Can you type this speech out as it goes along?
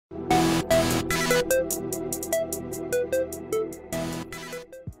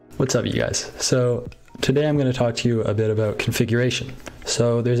What's up, you guys? So today I'm going to talk to you a bit about configuration.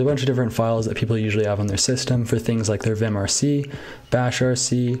 So there's a bunch of different files that people usually have on their system for things like their Vimrc,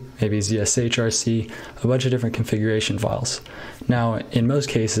 bashrc, maybe zshrc, a bunch of different configuration files. Now, in most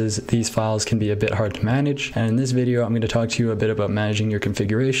cases, these files can be a bit hard to manage, and in this video, I'm going to talk to you a bit about managing your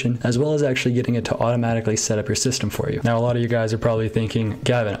configuration, as well as actually getting it to automatically set up your system for you. Now, a lot of you guys are probably thinking,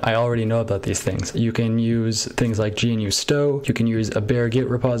 Gavin, I already know about these things. You can use things like GNU Stow, you can use a LBRY Git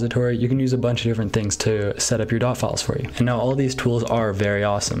repository, you can use a bunch of different things to set up your Dotfiles for you. And now all these tools are very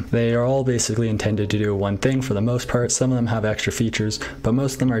awesome. They are all basically intended to do one thing for the most part. Some of them have extra features, but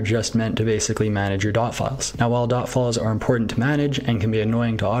most of them are just meant to basically manage your Dotfiles. Now, while Dotfiles are important to manage and can be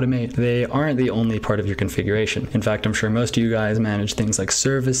annoying to automate, they aren't the only part of your configuration. In fact, I'm sure most of you guys manage things like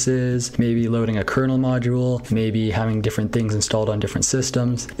services, maybe loading a kernel module, maybe having different things installed on different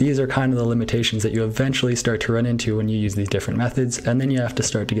systems. These are kind of the limitations that you eventually start to run into when you use these different methods, and then you have to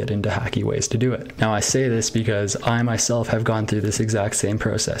start to get into hacky ways to do it. Now, I say this because I myself have gone through this exact same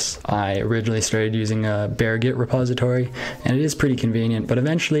process. I originally started using a LBRY Git repository, and it is pretty convenient, but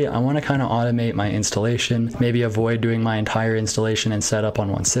eventually I want to kind of automate my installation, maybe avoid doing my entire installation and setup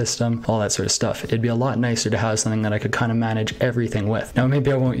on one system, all that sort of stuff. It'd be a lot nicer to have something that I could kind of manage everything with. Now,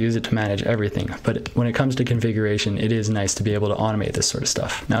 maybe I won't use it to manage everything, but when it comes to configuration, it is nice to be able to automate this sort of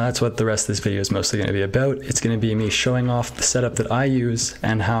stuff. Now, that's what the rest of this video is mostly going to be about. It's going to be me showing off the setup that I use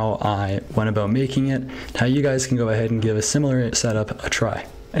and how I went about making it, how you guys can go ahead and give a similar setup a try.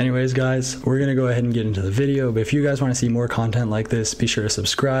 Anyways, guys, we're going to go ahead and get into the video, but if you guys want to see more content like this, be sure to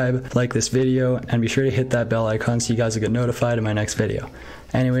subscribe, like this video, and be sure to hit that bell icon so you guys will get notified in my next video.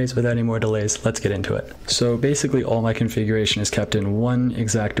 Anyways, without any more delays, let's get into it. So basically all my configuration is kept in one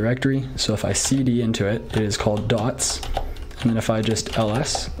exact directory. So if I cd into it, it is called dots. And then if I just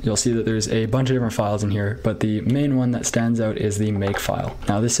ls, you'll see that there's a bunch of different files in here, but the main one that stands out is the Makefile.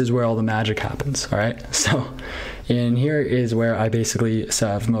 Now this is where all the magic happens, all right? So in here is where I basically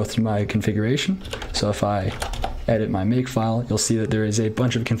have most of my configuration. So if I edit my Makefile, you'll see that there is a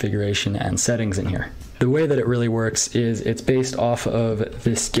bunch of configuration and settings in here. The way that it really works is it's based off of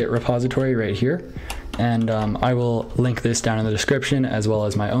this Git repository right here. And I will link this down in the description, as well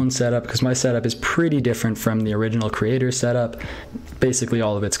as my own setup, because my setup is pretty different from the original creator setup. Basically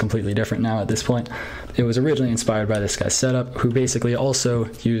all of it's completely different now at this point. It was originally inspired by this guy's setup, who basically also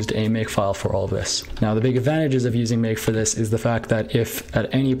used a Makefile for all of this. Now, the big advantages of using Make for this is the fact that if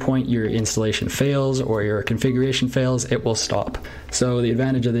at any point your installation fails or your configuration fails, it will stop. So the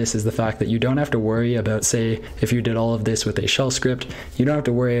advantage of this is the fact that you don't have to worry about, say, if you did all of this with a shell script, you don't have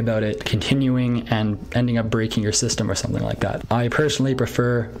to worry about it continuing and ending up breaking your system or something like that. I personally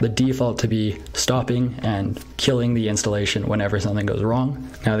prefer the default to be stopping and killing the installation whenever something goes wrong.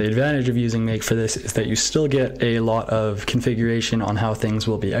 Now, the advantage of using Make for this is that you still get a lot of configuration on how things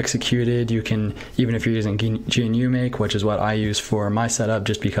will be executed. You can, even if you're using GNU Make, which is what I use for my setup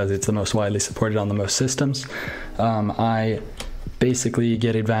just because it's the most widely supported on the most systems, I basically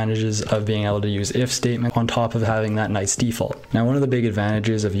get advantages of being able to use if statement on top of having that nice default. Now, one of the big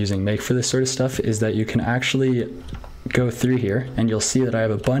advantages of using Make for this sort of stuff is that you can actually go through here and you'll see that I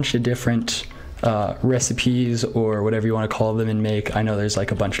have a bunch of different recipes, or whatever you want to call them in Make. I know there's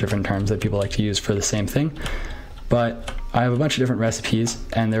like a bunch of different terms that people like to use for the same thing, but I have a bunch of different recipes,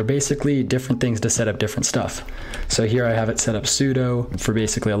 and they're basically different things to set up different stuff. So here I have it set up sudo for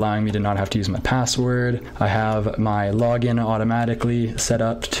basically allowing me to not have to use my password. I have my login automatically set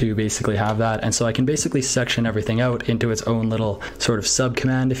up to basically have that, and so I can basically section everything out into its own little sort of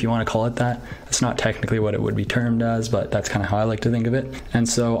sub-command, if you want to call it that. That's not technically what it would be termed as, but that's kind of how I like to think of it. And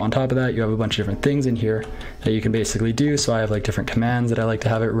so on top of that, you have a bunch of different things in here that you can basically do. So I have like different commands that I like to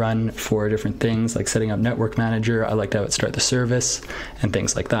have it run for different things, like setting up network manager. I like to have it start the service and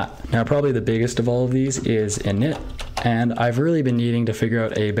things like that. Now, probably the biggest of all of these is init. And I've really been needing to figure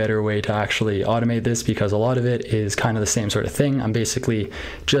out a better way to actually automate this, because a lot of it is kind of the same sort of thing. I'm basically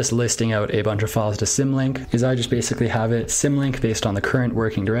just listing out a bunch of files to symlink. I just basically have it symlink based on the current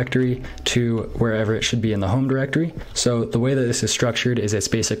working directory to wherever it should be in the home directory. So the way that this is structured is it's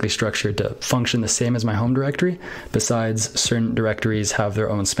basically structured to function the same as my home directory, besides certain directories have their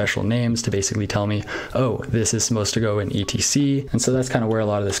own special names to basically tell me, oh, this is supposed to go in etc. And so that's kind of where a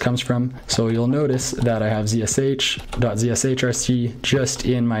lot of this comes from. So you'll notice that I have zsh.zshrc just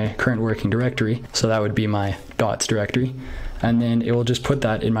in my current working directory. So that would be my dots directory. and then it will just put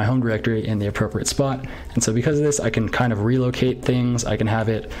that in my home directory in the appropriate spot. And so because of this, I can kind of relocate things. I can have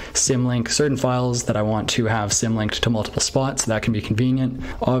it symlink certain files that I want to have symlinked to multiple spots. That can be convenient.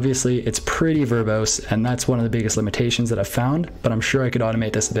 Obviously, it's pretty verbose, and that's one of the biggest limitations that I've found, but I'm sure I could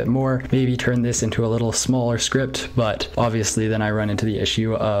automate this a bit more, maybe turn this into a little smaller script, but obviously then I run into the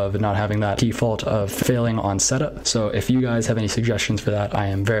issue of not having that default of failing on setup. So if you guys have any suggestions for that, I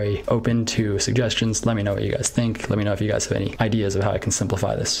am very open to suggestions. Let me know what you guys think. Let me know if you guys have any ideas of how I can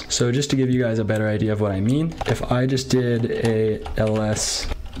simplify this. So just to give you guys a better idea of what I mean, if I just did a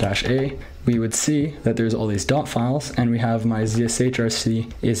ls-a, we would see that there's all these dot files, and we have my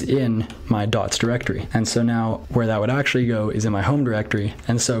zshrc is in my dots directory. And so now where that would actually go is in my home directory.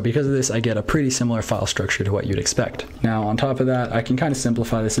 And so because of this, I get a pretty similar file structure to what you'd expect. Now, on top of that, I can kind of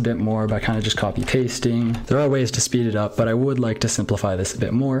simplify this a bit more by kind of just copy pasting. There are ways to speed it up, but I would like to simplify this a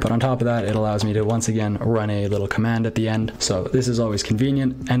bit more. But on top of that, it allows me to once again run a little command at the end. So this is always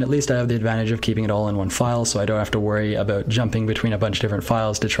convenient. And at least I have the advantage of keeping it all in one file, so I don't have to worry about jumping between a bunch of different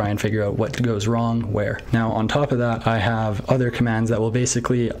files to try and figure out what goes wrong where. Now, on top of that, I have other commands that will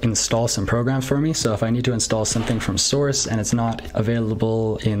basically install some programs for me. So if I need to install something from source and it's not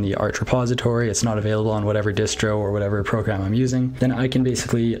available in the Arch repository, it's not available on whatever distro or whatever program I'm using, then I can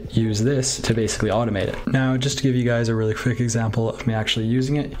basically use this to basically automate it. Now, just to give you guys a really quick example of me actually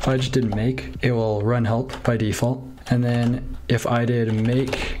using it, if I just did make, it will run help by default. And then if I did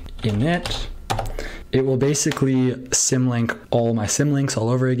make init, it will basically symlink all my symlinks all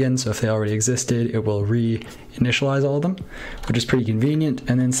over again. So if they already existed, it will re-initialize all of them, which is pretty convenient.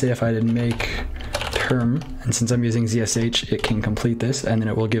 And then say if I did make term, and since I'm using ZSH, it can complete this, and then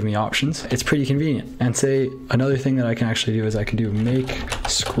it will give me options. It's pretty convenient. And say another thing that I can actually do is I can do make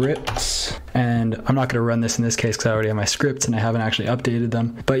scripts, and I'm not going to run this in this case because I already have my scripts and I haven't actually updated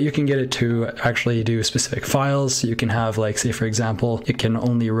them, but you can get it to actually do specific files. You can have, like, say for example, it can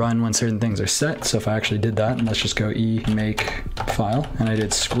only run when certain things are set. So if I actually did that, and let's just go Makefile, and I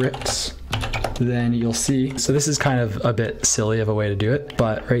did scripts, then you'll see, so this is kind of a bit silly of a way to do it,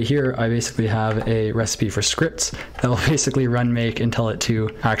 but right here I basically have a recipe for scripts that will basically run make and tell it to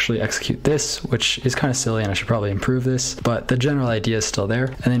actually execute this, which is kind of silly and I should probably improve this, but the general idea is still there.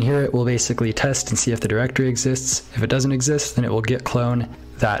 And then here it will basically test and see if the directory exists. If it doesn't exist, then it will git clone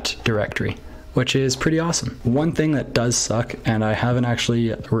that directory, which is pretty awesome. One thing that does suck, and I haven't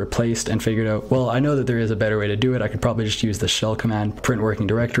actually replaced and figured out, well, I know that there is a better way to do it. I could probably just use the shell command, print working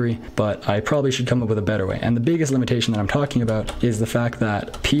directory, but I probably should come up with a better way. And the biggest limitation that I'm talking about is the fact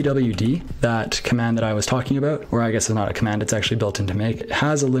that pwd, that command that I was talking about, or I guess it's not a command, it's actually built into make, it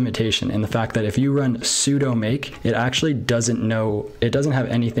has a limitation in the fact that if you run sudo make, it actually doesn't know, it doesn't have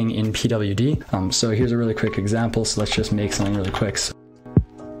anything in pwd. So here's a really quick example. So let's just make something really quick.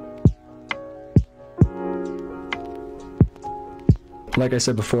 Like I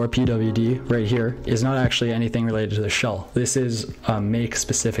said before, pwd right here is not actually anything related to the shell. This is a make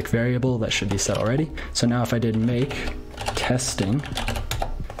specific variable that should be set already. So now if I did make testing,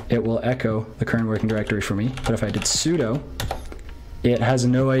 it will echo the current working directory for me. But if I did sudo, it has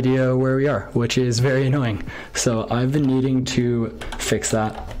no idea where we are, which is very annoying. So I've been needing to fix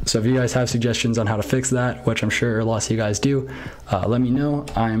that. So if you guys have suggestions on how to fix that, which I'm sure lots of you guys do, let me know.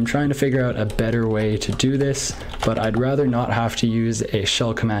 I'm trying to figure out a better way to do this, but I'd rather not have to use a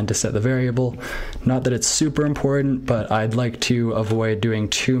shell command to set the variable. Not that it's super important, but I'd like to avoid doing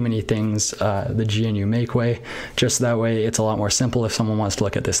too many things the GNU make way. Just that way it's a lot more simple if someone wants to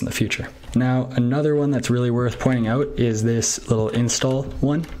look at this in the future. Now, another one that's really worth pointing out is this little install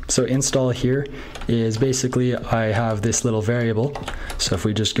one. So install here is basically, I have this little variable. So if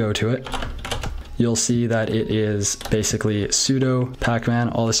we just go to it, you'll see that it is basically sudo,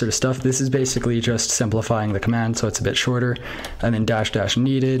 pacman, all this sort of stuff. This is basically just simplifying the command so it's a bit shorter. And then --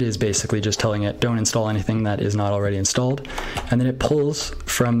 needed is basically just telling it don't install anything that is not already installed. And then it pulls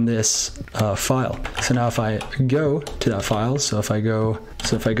from this file. So now if I go to that file, so if I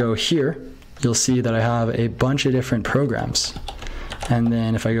go here, you'll see that I have a bunch of different programs. And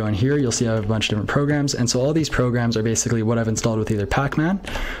then if I go in here, you'll see I have a bunch of different programs. And so all these programs are basically what I've installed with either pacman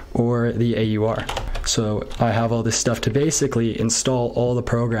or the AUR. So I have all this stuff to basically install all the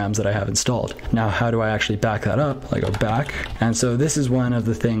programs that I have installed. Now, how do I actually back that up? I go back. And so this is one of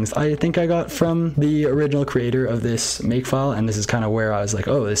the things I think I got from the original creator of this Makefile. And this is kind of where I was like,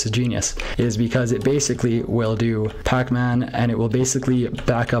 oh, this is genius, is because it basically will do pacman and it will basically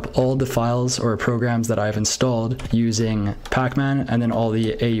back up all the files or programs that I've installed using pacman. And then all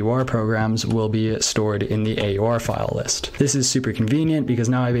the AUR programs will be stored in the AUR file list. This is super convenient because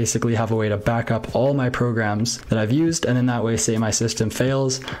now I basically have a way to back up all all my programs that I've used, and then that way, say my system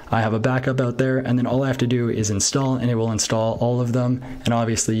fails, I have a backup out there, and then all I have to do is install, and it will install all of them, and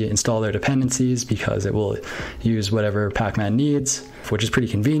obviously install their dependencies because it will use whatever Pacman needs, which is pretty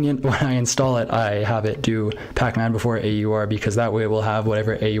convenient. When I install it, I have it do Pacman before AUR because that way it will have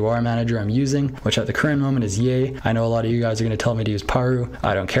whatever AUR manager I'm using, which at the current moment is Yay. I know a lot of you guys are going to tell me to use Paru.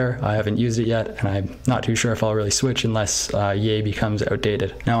 I don't care. I haven't used it yet, and I'm not too sure if I'll really switch unless Yay becomes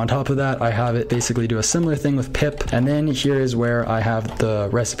outdated. Now on top of that, I have it basically do a similar thing with pip, and then here is where I have the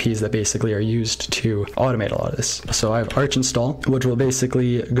recipes that basically are used to automate a lot of this. So I have Arch install, which will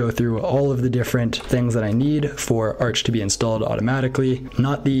basically go through all of the different things that I need for Arch to be installed automatically.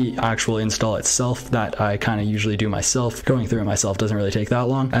 Not the actual install itself, that I kind of usually do myself. Going through it myself doesn't really take that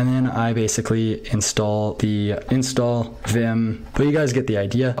long. And then I basically install the install vim, but you guys get the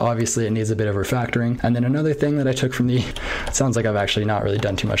idea. Obviously it needs a bit of refactoring. And then another thing that I took from it sounds like I've actually not really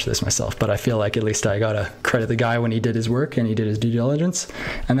done too much of this myself, but I feel like at least I gotta credit the guy when he did his work and he did his due diligence.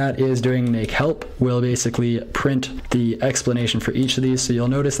 And that is doing make help will basically print the explanation for each of these. So you'll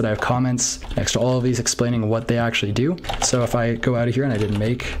notice that I have comments next to all of these explaining what they actually do. So if I go out of here and I did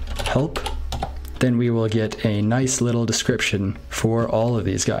make help, then we will get a nice little description for all of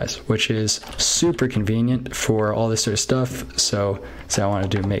these guys, which is super convenient for all this sort of stuff. So say I want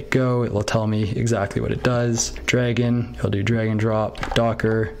to do make go, it will tell me exactly what it does. Dragon, it'll do drag and drop.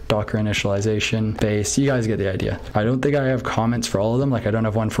 Docker initialization, base, you guys get the idea. I don't think I have comments for all of them, like I don't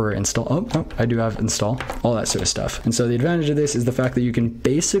have one for install. Oh, I do have install, all that sort of stuff. And so the advantage of this is the fact that you can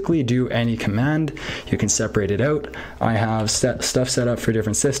basically do any command, you can separate it out. I have stuff set up for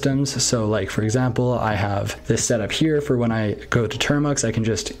different systems. So like for example, I have this set up here for when I go to Termux, I can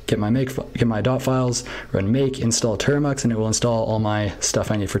just get my Dotfiles, run make, install Termux, and it will install all my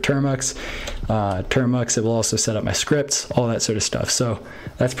stuff I need for Termux. Termux, it will also set up my scripts, all that sort of stuff. So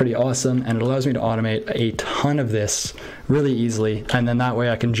that's pretty awesome, and it allows me to automate a ton of this really easily, and then that way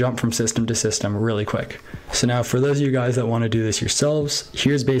I can jump from system to system really quick. So now for those of you guys that want to do this yourselves,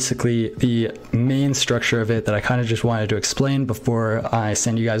 here's basically the main structure of it that I kind of just wanted to explain before I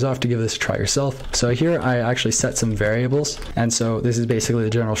send you guys off to give this a try yourself. So here I actually set some variables, and so this is basically the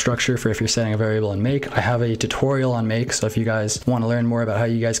general structure for if you're setting a variable in make. I have a tutorial on make, so if you guys want to learn more about how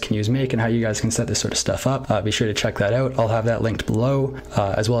you guys can use make and how you guys can set this sort of stuff up, be sure to check that out. I'll have that linked below,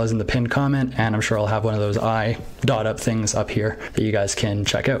 as well as in the pinned comment, and I'm sure I'll have one of those dot up things up here that you guys can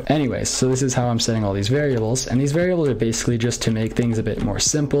check out. Anyways, so this is how I'm setting all these variables, and these variables are basically just to make things a bit more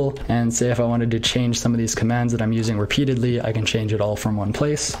simple. And say if I wanted to change some of these commands that I'm using repeatedly, I can change it all from one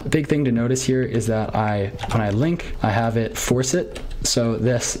place. The big thing to notice here is that when I link, I have it force it. So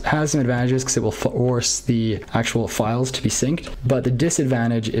this has some advantages because it will force the actual files to be synced, but the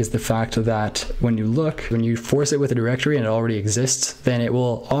disadvantage is the fact that when you force it with a directory and it already exists, then it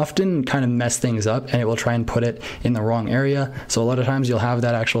will often kind of mess things up and it will try and put it in the wrong area. So a lot of times you'll have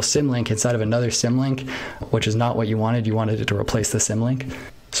that actual symlink inside of another symlink, which is not what you wanted. You wanted it to replace the symlink.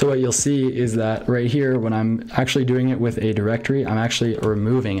 So what you'll see is that right here, when I'm actually doing it with a directory, I'm actually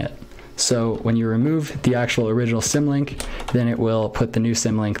removing it. So when you remove the actual original symlink, then it will put the new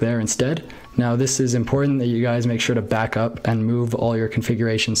symlink there instead. Now this is important that you guys make sure to back up and move all your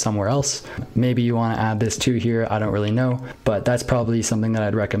configuration somewhere else. Maybe you want to add this too here, I don't really know, but that's probably something that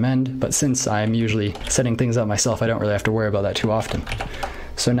I'd recommend. But since I'm usually setting things up myself, I don't really have to worry about that too often.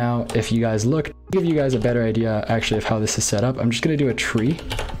 So now if you guys look, to give you guys a better idea actually of how this is set up, I'm just going to do a tree,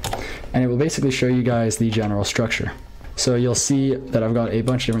 and it will basically show you guys the general structure. So you'll see that I've got a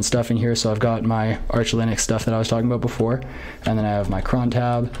bunch of different stuff in here. So I've got my Arch Linux stuff that I was talking about before, and then I have my cron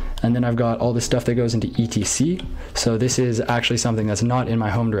tab, and then I've got all the stuff that goes into etc. So this is actually something that's not in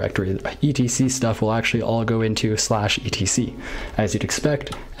my home directory. etc stuff will actually all go into /etc, as you'd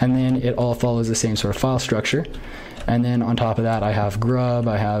expect, and then it all follows the same sort of file structure. And then on top of that, I have grub,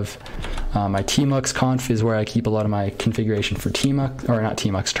 I have my tmux conf is where I keep a lot of my configuration for tmux, or not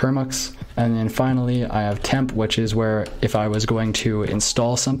tmux, termux. And then finally, I have temp, which is where if I was going to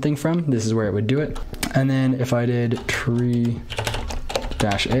install something from, this is where it would do it. And then if I did tree-a,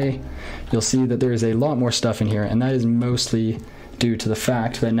 you'll see that there is a lot more stuff in here, and that is mostly due to the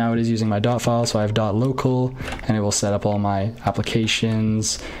fact that now it is using my .file, so I have .local, and it will set up all my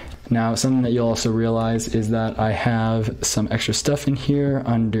applications. Now, something that you'll also realize is that I have some extra stuff in here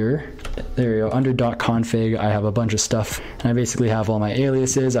under, there you go, under .config, I have a bunch of stuff, and I basically have all my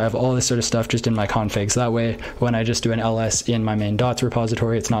aliases. I have all this sort of stuff just in my config, so that way when I just do an ls in my main dots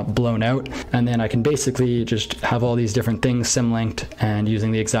repository, it's not blown out, and then I can basically just have all these different things symlinked and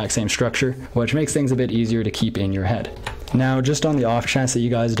using the exact same structure, which makes things a bit easier to keep in your head. Now, just on the off chance that you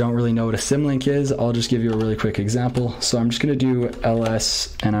guys don't really know what a symlink is, I'll just give you a really quick example. So I'm just going to do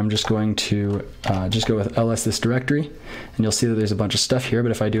ls, and I'm just going to just go with ls this directory, and you'll see that there's a bunch of stuff here,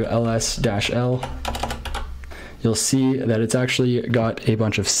 but if I do ls-l, you'll see that it's actually got a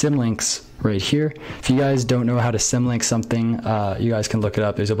bunch of symlinks right here. If you guys don't know how to symlink something, you guys can look it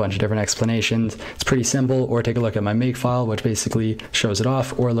up. There's a bunch of different explanations. It's pretty simple, or take a look at my Makefile, which basically shows it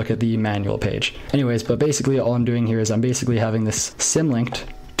off, or look at the manual page. Anyways, but basically all I'm doing here is I'm basically having this symlinked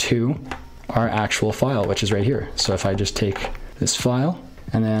to our actual file, which is right here. So if I just take this file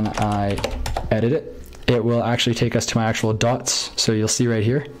and then I edit it, it will actually take us to my actual dots. So you'll see right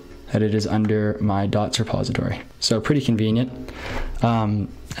here that it is under my dots repository. So pretty convenient.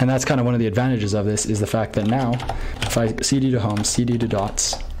 And that's kind of one of the advantages of this, is the fact that now if I cd to home, cd to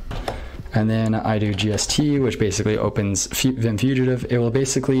dots, and then I do gst, which basically opens Vim Fugitive, it will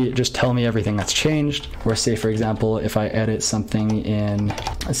basically just tell me everything that's changed. Or say, for example, if I edit something in,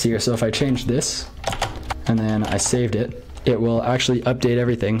 let's see here, so if I change this and then I saved it, it will actually update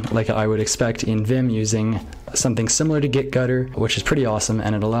everything like I would expect in Vim using something similar to Git Gutter, which is pretty awesome,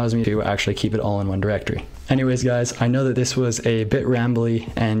 and it allows me to actually keep it all in one directory. Anyways, guys, I know that this was a bit rambly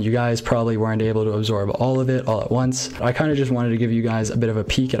and you guys probably weren't able to absorb all of it all at once. I kind of just wanted to give you guys a bit of a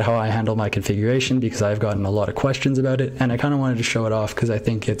peek at how I handle my configuration, because I've gotten a lot of questions about it, and I kind of wanted to show it off because I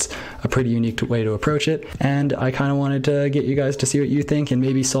think it's a pretty unique way to approach it, and I kind of wanted to get you guys to see what you think and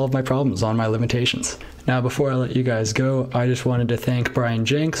maybe solve my problems on my limitations. Now, before I let you guys go, I just wanted to thank Brian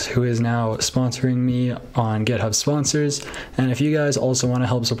Jenks, who is now sponsoring me on GitHub Sponsors. And if you guys also want to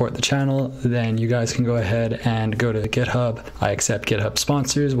help support the channel, then you guys can go ahead and go to GitHub. I accept GitHub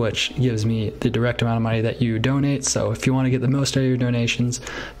Sponsors, which gives me the direct amount of money that you donate. So if you want to get the most out of your donations,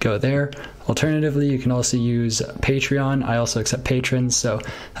 go there. Alternatively, you can also use Patreon. I also accept patrons, so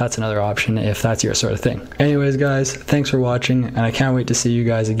that's another option if that's your sort of thing. Anyways, guys, thanks for watching, and I can't wait to see you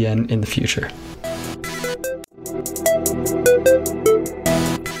guys again in the future.